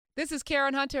This is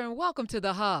Karen Hunter, and welcome to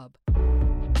The Hub.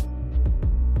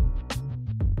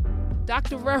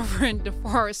 Dr. Reverend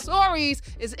DeForest Soaries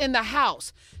is in the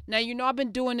house. Now, you know I've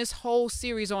been doing this whole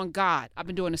series on God. I've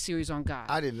been doing a series on God.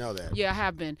 I didn't know that. Yeah, I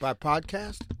have been. By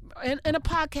podcast? In a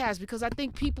podcast, because I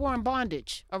think people are in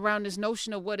bondage around this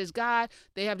notion of what is God.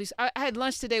 They have these. I had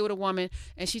lunch today with a woman,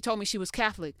 and she told me she was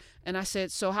Catholic. And I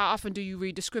said, so how often do you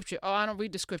read the scripture? Oh, I don't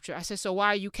read the scripture. I said, so why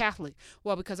are you Catholic?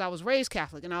 Well, because I was raised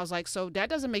Catholic. And I was like, so that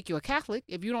doesn't make you a Catholic.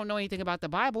 If you don't know anything about the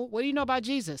Bible, what do you know about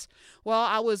Jesus? Well,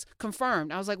 I was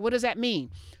confirmed. I was like, what does that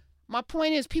mean? My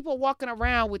point is, people walking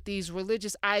around with these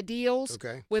religious ideals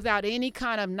without any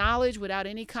kind of knowledge, without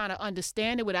any kind of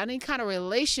understanding, without any kind of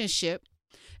relationship.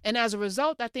 And as a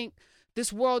result, I think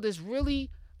this world is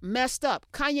really messed up.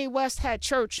 Kanye West had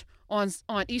church on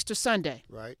Easter Sunday.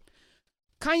 Right.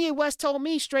 Kanye West told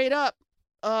me straight up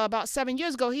about 7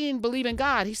 years ago he didn't believe in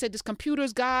God. He said this computer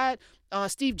is God,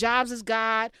 Steve Jobs is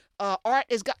God, art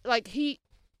is God.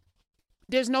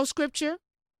 There's no scripture,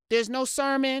 there's no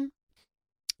sermon,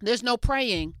 there's no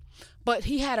praying. But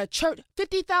he had a church.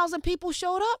 50,000 people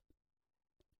showed up,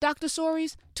 Dr.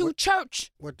 Soaries, to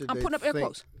church. What did I'm they putting up air think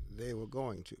quotes. They were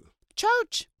going to?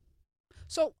 Church.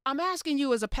 So I'm asking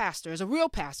you as a pastor, as a real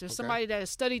pastor, somebody that has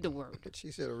studied the word. She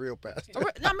said a real pastor.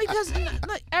 I mean, because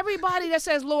look, everybody that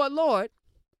says Lord, Lord,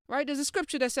 right? There's a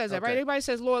scripture that says that, right? Everybody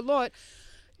says Lord, Lord.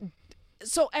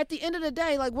 So at the end of the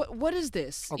day, like, what is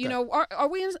this? Okay. You know, are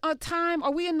we in a time?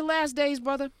 Are we in the last days,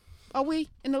 brother? Are we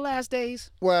in the last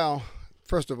days? Well,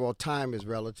 first of all, time is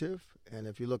relative. And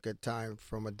if you look at time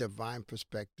from a divine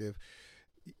perspective,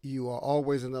 you are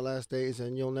always in the last days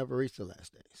and you'll never reach the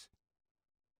last days.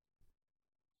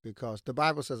 Because the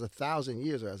Bible says 1,000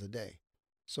 years are as a day.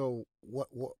 So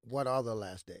what are the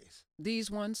last days? These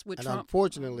ones with and Trump?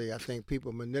 Unfortunately, I think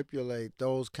people manipulate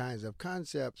those kinds of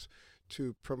concepts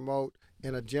to promote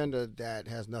an agenda that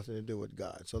has nothing to do with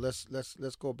God. So let's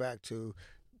go back to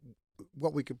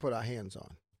what we can put our hands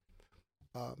on.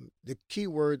 The key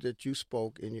word that you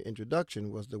spoke in your introduction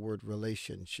was the word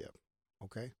relationship,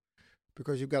 okay?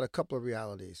 Because you've got a couple of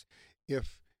realities.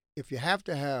 If you have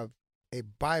to have a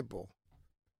Bible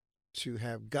to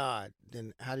have God,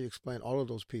 then how do you explain all of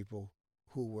those people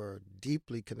who were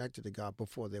deeply connected to God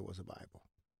before there was a Bible?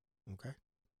 Okay?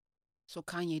 So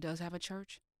Kanye does have a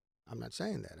church? I'm not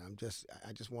saying that.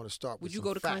 I just want to start with Would you some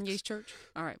go to facts. Kanye's church?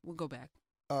 All right, we'll go back.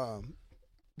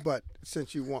 But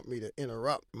since you want me to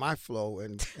interrupt my flow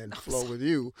and flow sorry. with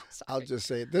you, Sorry. I'll just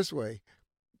say it this way.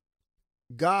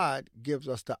 God gives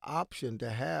us the option to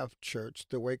have church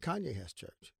the way Kanye has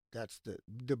church. That's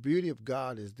the beauty of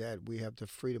God, is that we have the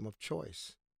freedom of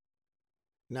choice.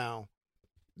 Now,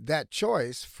 that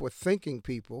choice for thinking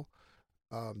people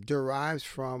derives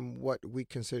from what we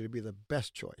consider to be the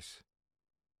best choice.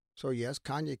 So yes,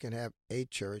 Kanye can have a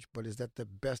church, but is that the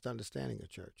best understanding of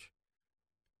church?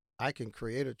 I can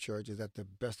create a church. Is that the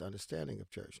best understanding of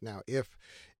church? Now, if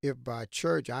by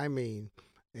church I mean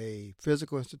a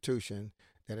physical institution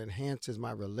that enhances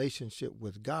my relationship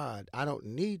with God, I don't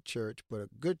need church, but a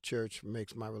good church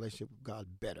makes my relationship with God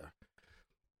better.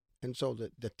 And so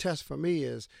the test for me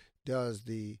is, does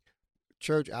the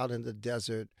church out in the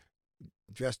desert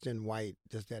dressed in white,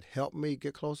 does that help me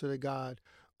get closer to God,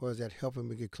 or is that helping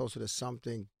me get closer to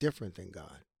something different than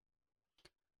God?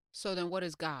 So then what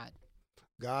is God?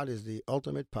 God is the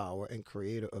ultimate power and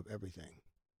creator of everything.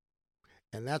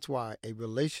 And that's why a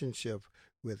relationship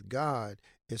with God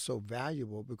is so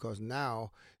valuable, because now,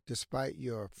 despite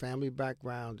your family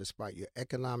background, despite your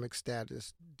economic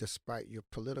status, despite your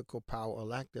political power or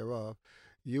lack thereof,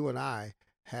 you and I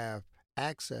have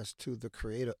access to the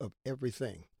creator of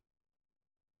everything.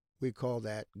 We call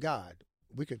that God.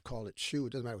 We could call it Shu.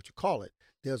 It doesn't matter what you call it.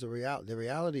 There's a reality. The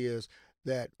reality is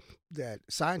that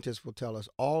scientists will tell us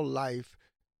all life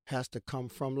has to come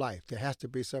from life. There has to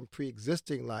be some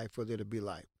pre-existing life for there to be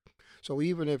life. So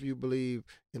even if you believe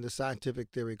in the scientific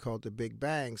theory called the Big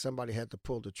Bang, somebody had to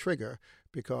pull the trigger,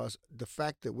 because the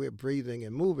fact that we're breathing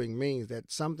and moving means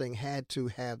that something had to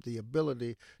have the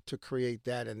ability to create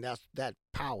that, and that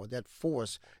power, that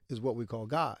force is what we call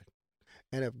God.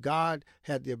 And if God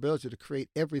had the ability to create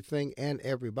everything and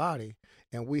everybody,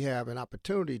 and we have an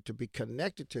opportunity to be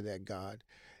connected to that God,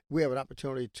 we have an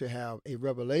opportunity to have a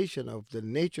revelation of the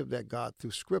nature of that God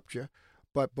through Scripture.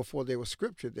 But before there was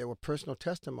Scripture, there were personal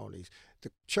testimonies.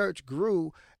 The church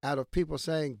grew out of people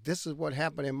saying, this is what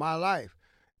happened in my life.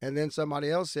 And then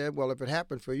somebody else said, well, if it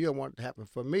happened for you, I want it to happen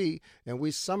for me. And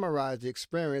we summarized the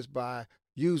experience by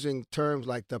using terms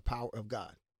like the power of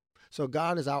God. So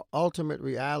God is our ultimate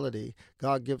reality.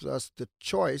 God gives us the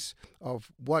choice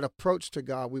of what approach to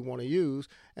God we want to use.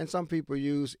 And some people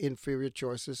use inferior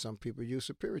choices. Some people use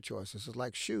superior choices. It's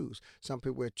like shoes. Some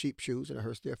people wear cheap shoes and it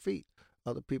hurts their feet.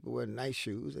 Other people wear nice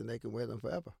shoes and they can wear them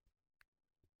forever.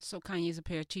 So Kanye's a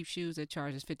pair of cheap shoes that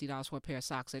charges $50 for a pair of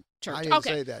socks at church. I didn't Okay.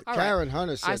 say that. All Karen right.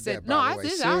 Hunter said, I said that, no. by I the way.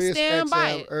 did. I'll Sirius stand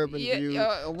by XM, it. Urban View,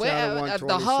 Channel the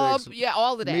 126, Hub,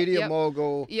 all of that. Media Yep.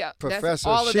 Mogul, Yeah, Professor.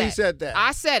 all of She that. said that.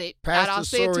 I said it. And I'll Pastor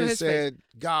say it to Sori his said,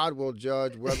 God will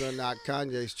judge whether or not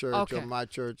Kanye's church Okay. or my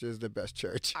church is the best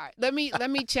church. All right. Let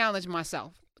me challenge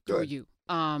myself Go through ahead.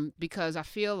 you. Because I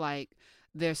feel like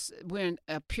we're in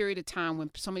a period of time when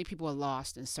so many people are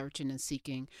lost and searching and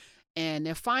seeking, and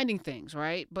they're finding things,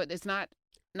 right? But it's not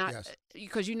Yes.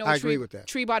 because I agree with that.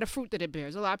 tree by the fruit that it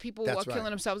bears. A lot of people That's are killing right.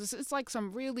 themselves. It's like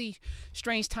some really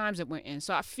strange times that we're in.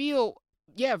 So I feel,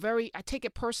 I take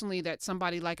it personally that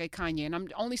somebody like a Kanye, and I'm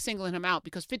only singling him out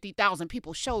because 50,000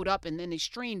 people showed up and then they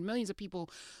streamed, millions of people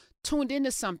tuned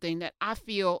into something that I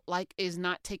feel like is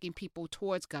not taking people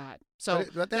towards God. So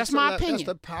But that's my opinion. That's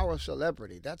the power of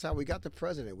celebrity. That's how we got the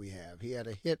president we have. He had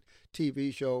a hit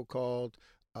TV show called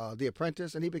The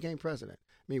Apprentice, and he became president.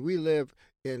 I mean, we live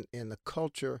in a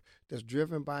culture that's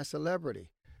driven by celebrity.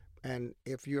 And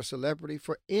if you're a celebrity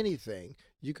for anything,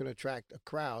 you can attract a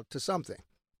crowd to something.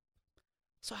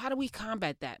 So how do we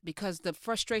combat that? Because the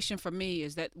frustration for me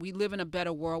is that we live in a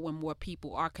better world when more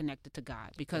people are connected to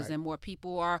God. Because Right. then more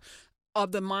people are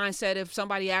of the mindset, if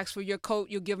somebody asks for your coat,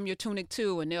 you'll give them your tunic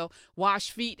too, and they'll wash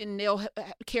feet, and they'll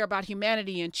care about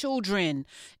humanity and children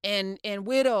and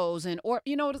widows, and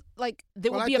like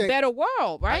there Well, will I be a think- better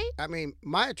world, right? I mean,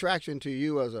 my attraction to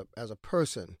you as a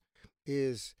person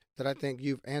is that I think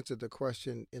you've answered the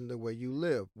question in the way you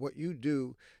live. What you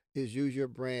do is use your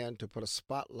brand to put a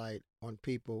spotlight on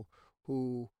people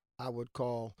who I would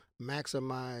call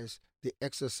maximize the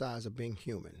exercise of being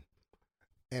human.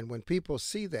 And when people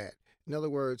see that, in other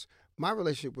words, my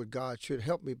relationship with God should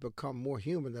help me become more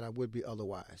human than I would be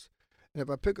otherwise. And if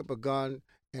I pick up a gun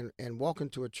and walk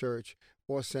into a church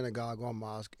or synagogue or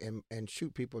mosque and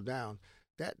shoot people down,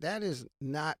 that is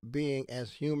not being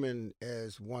as human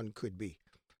as one could be.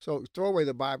 So throw away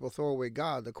the Bible, throw away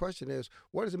God. The question is,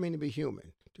 what does it mean to be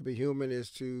human? To be human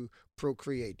is to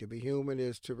procreate. To be human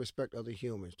is to respect other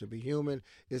humans. To be human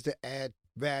is to add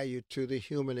value to the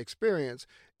human experience.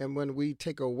 And when we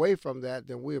take away from that,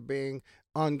 then we're being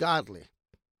ungodly.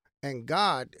 And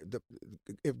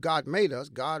if God made us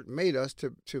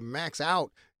to max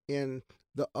out in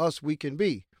the us we can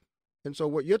be. And so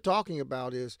what you're talking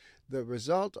about is the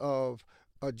result of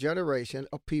a generation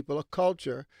of people, a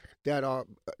culture that are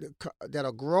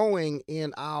growing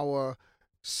in our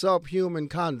subhuman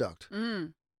conduct.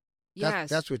 Yes.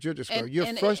 That's what you're describing. You're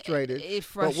and frustrated. It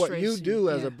But what you frustrates do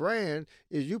me, as yeah. a brand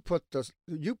is you put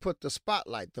the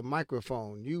spotlight, the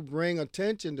microphone. You bring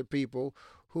attention to people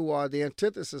who are the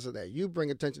antithesis of that. You bring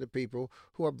attention to people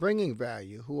who are bringing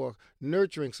value, who are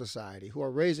nurturing society, who are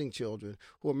raising children,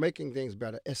 who are making things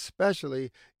better,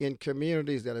 especially in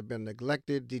communities that have been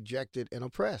neglected, dejected, and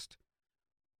oppressed.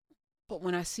 But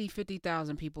when I see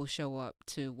 50,000 people show up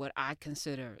to what I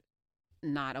consider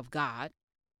not of God,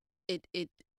 it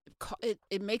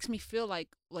makes me feel like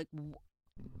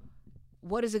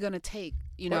what is it going to take?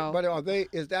 But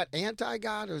is that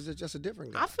anti-God or is it just a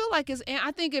different God? I feel like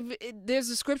I think there's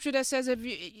a scripture that says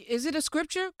is it a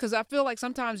scripture? Because I feel like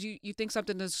sometimes you think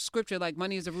something is scripture, like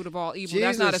money is the root of all evil.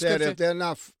 Jesus That's not a said scripture. if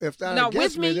they're Now, not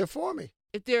against with me, me, they're for me.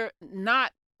 If they're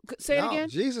not, say it No, again.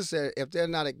 Jesus said if they're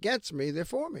not against me, they're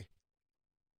for me.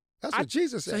 That's what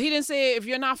Jesus said. So he didn't say if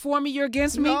you're not for me, you're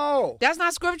against me. No. That's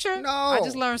not scripture. No. I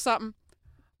just learned something.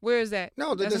 Where is that?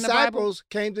 No, the That's in the Bible? disciples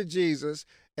came to Jesus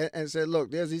and said,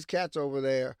 look, there's these cats over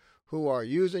there who are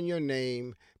using your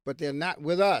name, but they're not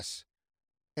with us.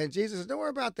 And Jesus said, don't worry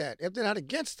about that. If they're not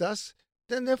against us,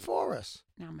 then they're for us.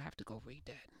 Now I'm going to have to go read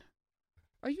that.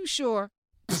 Are you sure?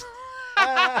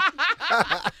 I'm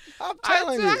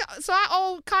telling you. So I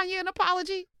owe Kanye an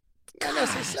apology? Not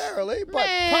Gosh. necessarily, but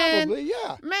Man. probably,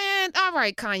 yeah. Man, all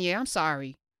right, Kanye, I'm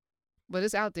sorry. But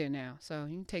it's out there now, so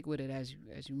you can take with it as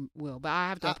you will. But I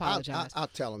have to apologize. I'll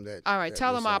tell him that. All right, that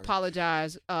tell we're him I sorry.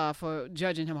 apologize for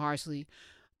judging him harshly.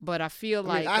 But I feel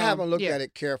like I haven't looked yeah. at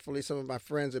it carefully. Some of my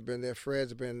friends have been there.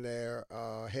 Fred's been there.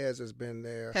 Hez has been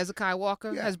there. Hezekiah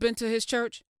Walker Yeah. has been to his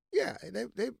church. Yeah,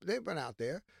 they've been out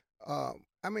there. I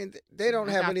mean, they don't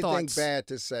I have got anything thoughts. bad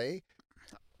to say.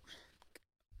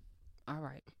 All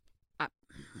right.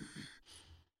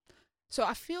 So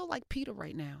I feel like Peter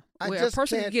right now, I where just a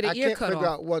person can't, can get an I ear can't cut figure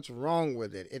off. out what's wrong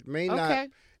with it. It may Okay.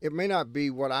 not be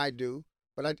what I do,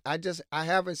 but I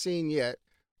haven't seen yet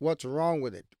what's wrong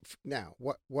with it. Now,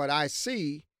 what I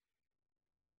see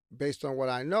based on what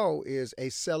I know, is a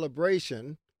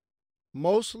celebration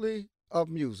mostly of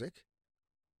music,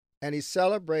 and he's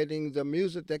celebrating the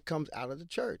music that comes out of the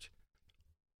church.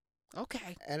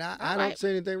 Okay. And I All don't right. see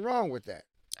anything wrong with that.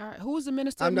 All right. Who is the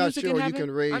minister I'm of not music sure in you heaven?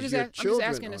 can raise I'm just, your I'm just children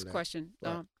asking on this that. question,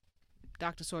 Right.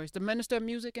 Dr. Soares. The minister of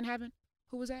music in heaven?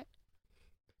 Who was that?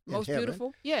 In Most heaven.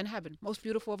 beautiful? Yeah, in heaven. Most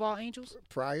beautiful of all angels?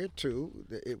 Prior to,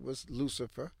 it was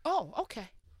Lucifer. Oh, okay.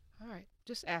 All right.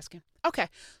 Just asking. Okay.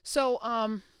 So,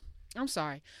 I'm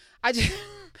sorry. I just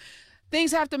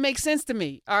things have to make sense to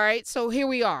me. All right. So here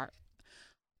we are.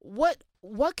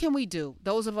 What can we do?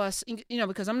 Those of us,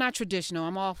 because I'm not traditional.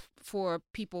 I'm all for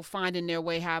people finding their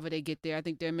way however they get there. I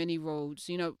think there are many roads.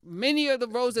 Many of the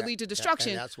roads that lead to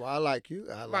destruction. And that's why I like you.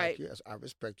 I like Right. you. I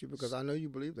respect you because I know you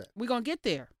believe that. We're gonna get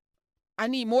there. I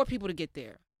need more people to get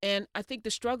there. And I think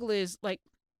the struggle is I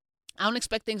don't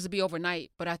expect things to be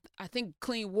overnight, but I think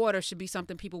clean water should be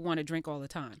something people want to drink all the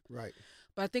time. Right.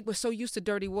 But I think we're so used to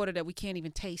dirty water that we can't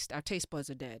even taste. Our taste buds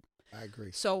are dead. I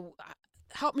agree. So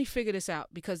help me figure this out,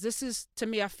 because this is, to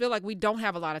me, I feel like we don't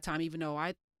have a lot of time, even though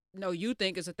I know you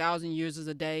think it's 1,000 years is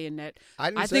a day, and that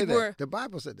I didn't say think that. The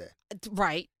Bible said that.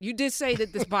 Right. You did say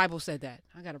that this Bible said that.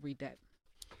 I got to read that.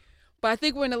 But I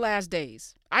think we're in the last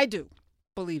days. I do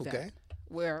believe Okay. that.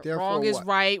 Where Therefore, wrong is what?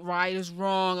 right is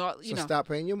wrong. So stop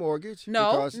paying your mortgage.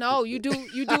 No, you do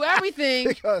everything.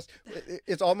 Because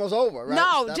it's almost over, right?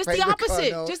 No, Stop just paying the the car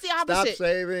opposite. note, Just the opposite. Stop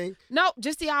saving. No,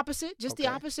 just the opposite. Just the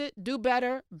Okay. opposite. Do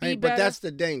better. Be But better. that's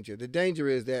the danger. The danger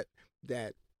is that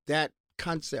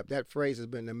concept, that phrase has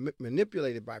been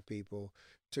manipulated by people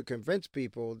to convince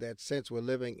people that since we're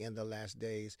living in the last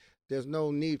days, there's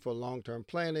no need for long-term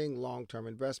planning, long-term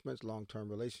investments, long-term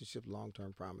relationships,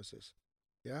 long-term promises.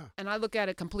 Yeah. And I look at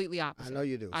it completely opposite. I know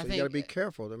you do. I So you got to think- be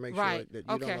careful to make right. sure that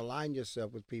you Okay. don't align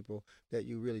yourself with people that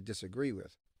you really disagree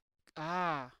with.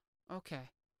 Ah, okay.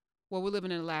 Well, we're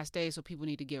living in the last days, so people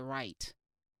need to get right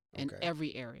in Okay.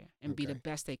 every area and be the Okay.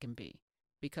 best they can be,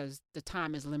 because the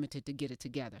time is limited to get it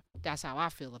together. That's how I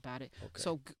feel about it. Okay.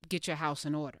 So get your house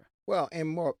in order. Well, and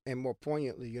more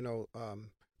poignantly,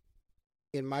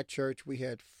 in my church we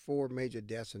had 4 major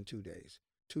deaths in 2 days.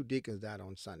 2 deacons died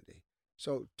on Sunday.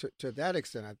 So to that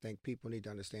extent, I think people need to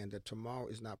understand that tomorrow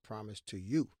is not promised to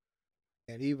you.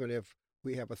 And even if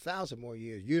we have 1,000 more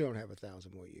years, you don't have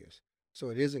 1,000 more years.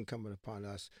 So it is incumbent upon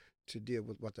us to deal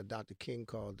with what the Dr. King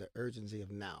called the urgency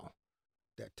of now.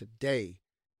 That today,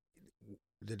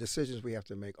 the decisions we have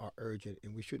to make are urgent,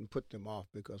 and we shouldn't put them off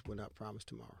because we're not promised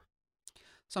tomorrow.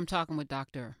 So I'm talking with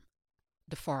Dr.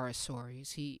 DeForest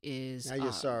Soares. He is. Now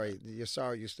you're sorry. You're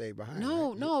sorry you stayed behind. No,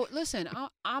 right? no. Listen,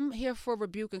 I'm here for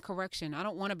rebuke and correction. I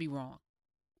don't want to be wrong.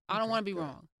 I don't Okay, want to be good.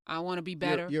 wrong. I want to be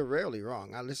better. You're rarely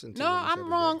wrong. I listen to No, you almost I'm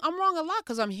every wrong. day. I'm wrong a lot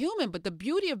because I'm human. But the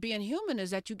beauty of being human is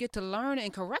that you get to learn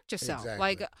and correct yourself. Exactly.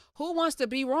 Like, who wants to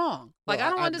be wrong? Like, Well, I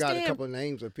don't I've understand. got a couple of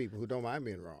names of people who don't mind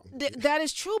being wrong. That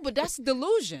is true, but that's a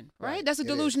delusion, right? Right, That's a it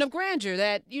delusion is. of grandeur.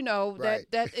 That Right.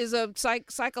 that is a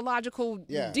psychological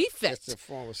Yeah, defect. It's a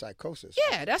form of psychosis.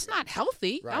 Yeah, that's not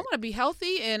healthy. I Right. want to be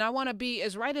healthy and I want to be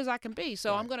as right as I can be.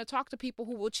 So I'm Right. going to talk to people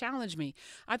who will challenge me.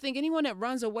 I think anyone that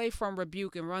runs away from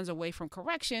rebuke and runs away from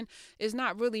correction is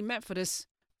not really meant for this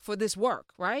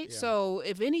work, right? Yeah. So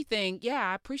if anything,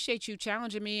 I appreciate you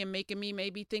challenging me and making me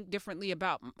maybe think differently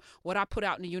about what I put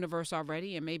out in the universe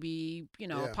already, and maybe,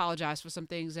 Yeah. apologize for some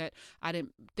things that I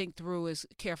didn't think through as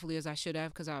carefully as I should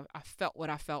have, because I felt what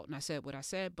I felt and I said what I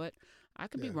said, but I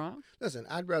could be Yeah. wrong. Listen,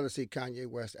 I'd rather see Kanye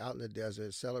West out in the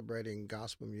desert celebrating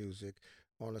gospel music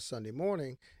on a Sunday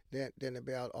morning than to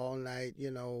be out all night,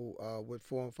 with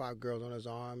 4 and 5 girls on his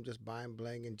arm, just buying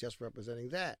bling and just representing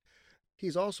that.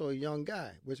 He's also a young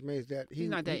guy, which means that He's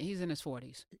not that. He's in his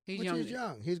 40s. He's which young. is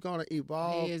young. He's going to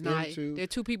evolve He is not. into There are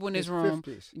 2 people in this his room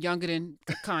 50s. younger than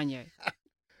Kanye.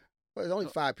 Well, there's only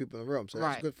 5 people in the room, so that's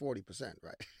Right. a good 40%,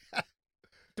 right?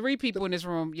 3 people in this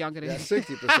room younger than That's him.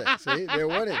 60%. See, they're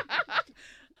winning.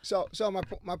 So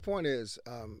my point is,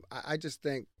 I just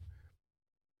think,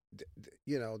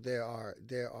 there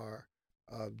are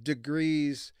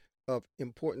degrees of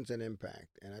importance and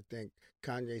impact, and I think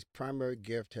Kanye's primary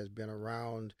gift has been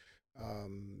around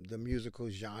the musical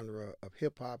genre of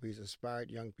hip hop. He's inspired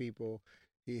young people.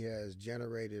 He has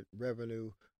generated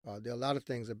revenue. There are a lot of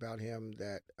things about him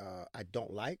that I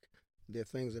don't like. There are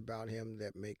things about him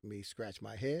that make me scratch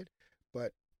my head,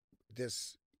 but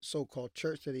this so-called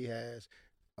church that he has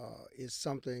is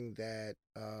something that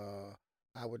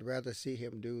I would rather see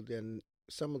him do than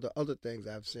some of the other things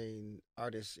I've seen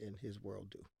artists in his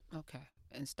world do. Okay,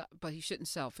 and stop. But he shouldn't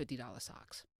sell $50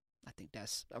 socks. I think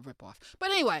that's a ripoff.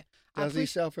 But anyway, Does he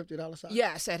sell $50 socks?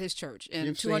 Yes, at his church, and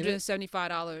You've seen it? $275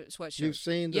 sweatshirt. You've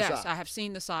seen the yes, socks? I have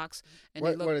seen the socks. And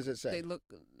What does it say? They look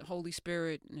Holy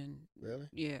Spirit and Really?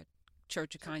 yeah,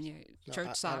 Church of Kanye, No,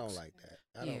 church socks. I don't like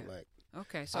that. I don't like.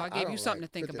 Okay, so I gave you something to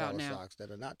think about now. Socks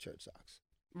that are not church socks.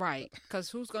 Right, because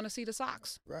who's going to see the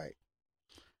socks? Right.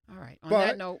 All right. On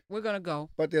that note, we're going to go.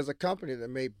 But there's a company that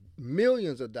made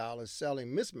millions of dollars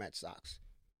selling mismatched socks.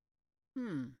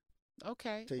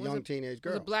 Okay. To young teenage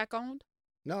girls. Was it black owned?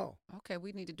 No. Okay,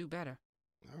 we need to do better.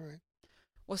 All right.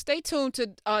 Well, stay tuned to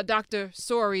Dr.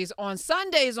 Soaries on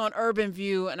Sundays on Urban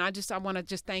View, and I want to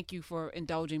just thank you for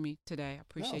indulging me today. I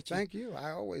appreciate you. Thank you.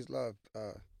 I always love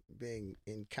being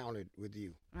encountered with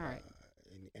you. All right.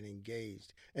 And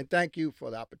engaged. And thank you for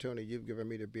the opportunity you've given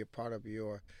me to be a part of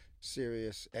your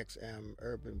Sirius XM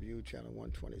Urban View Channel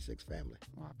 126 family.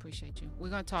 Well, I appreciate you. We're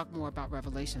going to talk more about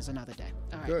Revelations another day.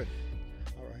 All right. Good.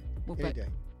 All right. Any day.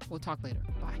 We'll talk later.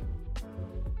 Bye.